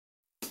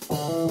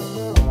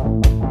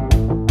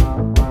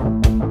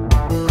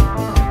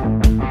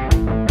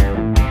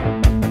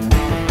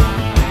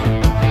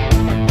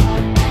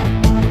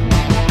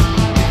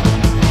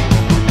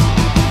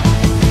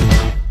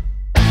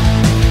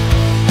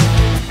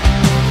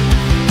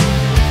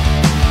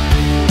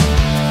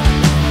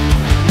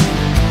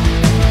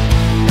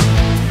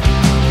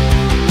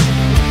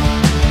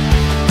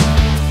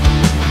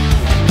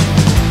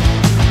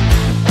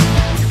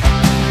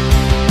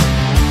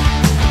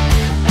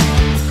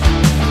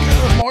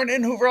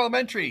morning, Hoover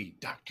Elementary.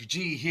 Dr.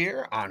 G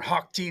here on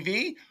Hawk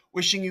TV,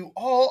 wishing you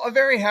all a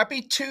very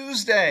happy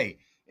Tuesday.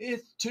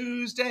 It's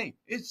Tuesday.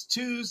 It's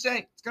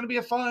Tuesday. It's going to be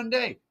a fun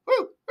day.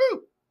 Woo,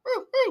 woo,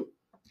 woo, woo.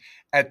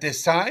 At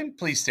this time,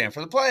 please stand for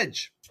the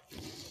pledge.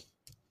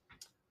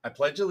 I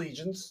pledge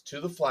allegiance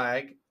to the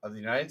flag of the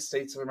United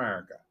States of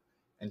America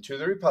and to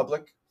the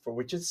republic for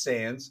which it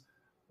stands,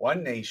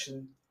 one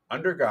nation,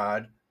 under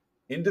God,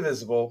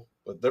 indivisible,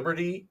 with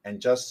liberty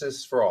and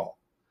justice for all.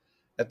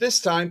 At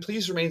this time,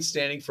 please remain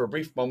standing for a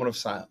brief moment of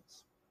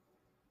silence.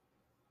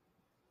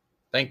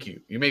 Thank you.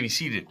 You may be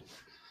seated.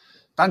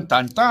 Dun,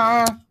 dun,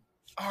 dun.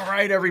 All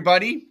right,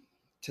 everybody.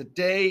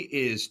 Today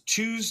is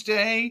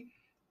Tuesday.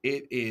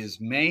 It is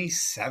May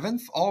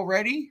 7th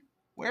already.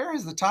 Where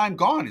has the time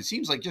gone? It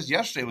seems like just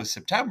yesterday was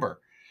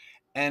September.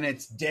 And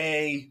it's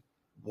day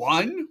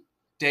one.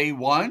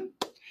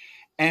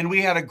 And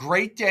we had a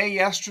great day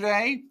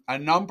yesterday. A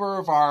number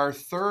of our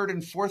third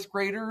and fourth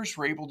graders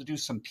were able to do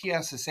some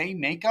PSSA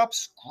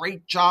makeups.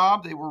 Great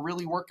job. They were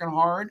really working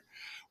hard.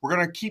 We're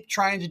going to keep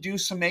trying to do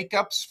some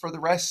makeups for the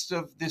rest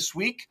of this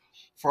week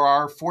for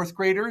our fourth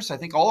graders. I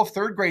think all of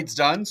third grade's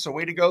done, so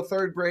way to go,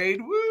 third grade.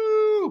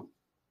 Woo!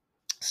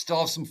 Still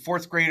have some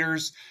fourth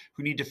graders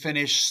who need to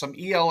finish some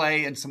ELA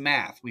and some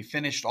math. We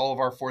finished all of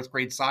our fourth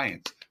grade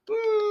science.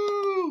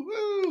 Woo!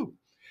 Woo!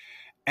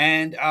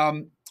 And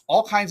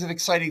all kinds of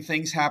exciting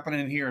things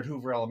happening here at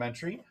Hoover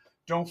Elementary.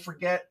 Don't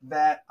forget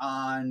that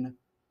on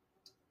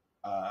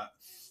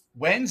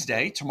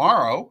Wednesday,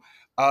 tomorrow,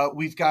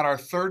 we've got our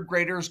third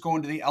graders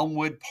going to the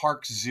Elmwood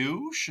Park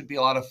Zoo. Should be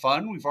a lot of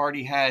fun. We've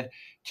already had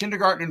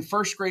kindergarten and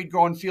first grade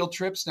go on field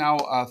trips. Now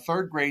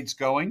third grade's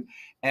going.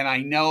 And I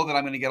know that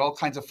I'm going to get all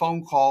kinds of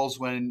phone calls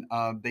when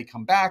they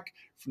come back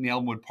from the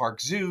Elmwood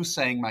Park Zoo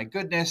saying, my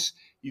goodness,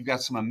 you've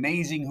got some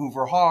amazing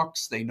Hoover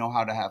Hawks. They know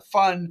how to have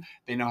fun.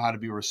 They know how to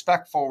be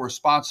respectful,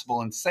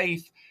 responsible, and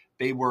safe.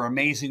 They were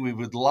amazing. We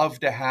would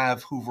love to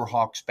have Hoover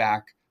Hawks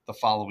back the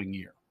following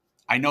year.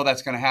 I know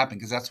that's going to happen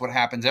because that's what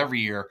happens every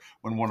year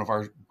when one of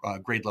our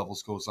grade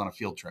levels goes on a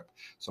field trip.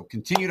 So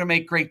continue to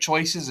make great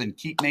choices and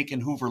keep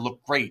making Hoover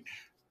look great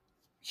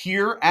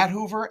here at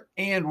Hoover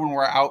and when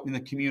we're out in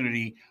the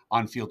community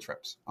on field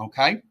trips.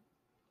 Okay?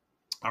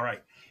 All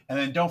right. And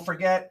then don't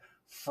forget,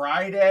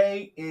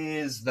 Friday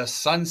is the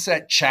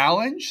Sunset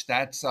Challenge.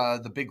 That's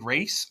the big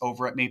race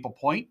over at Maple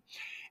Point.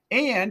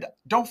 And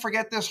don't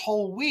forget, this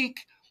whole week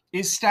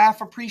is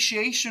Staff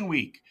Appreciation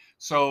Week.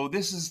 So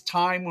this is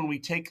time when we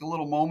take a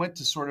little moment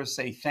to sort of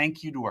say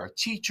thank you to our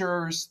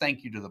teachers,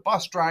 thank you to the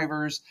bus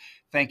drivers,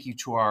 thank you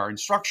to our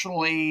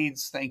instructional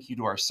aides, thank you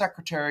to our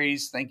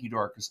secretaries, thank you to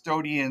our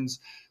custodians.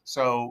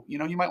 So, you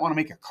might want to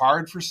make a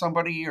card for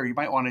somebody, or you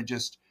might want to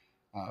just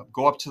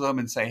go up to them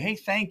and say, hey,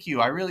 thank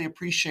you. I really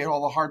appreciate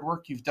all the hard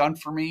work you've done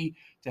for me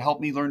to help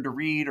me learn to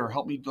read or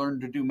help me learn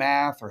to do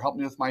math or help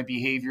me with my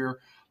behavior.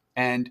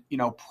 And,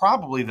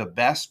 probably the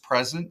best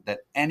present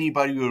that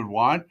anybody would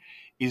want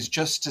is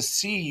just to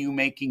see you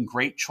making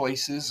great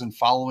choices and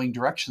following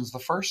directions the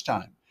first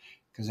time.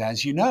 Because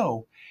as you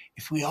know,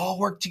 if we all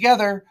work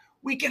together,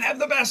 we can have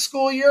the best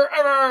school year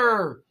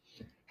ever.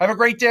 Have a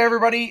great day,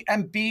 everybody,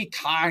 and be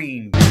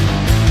kind.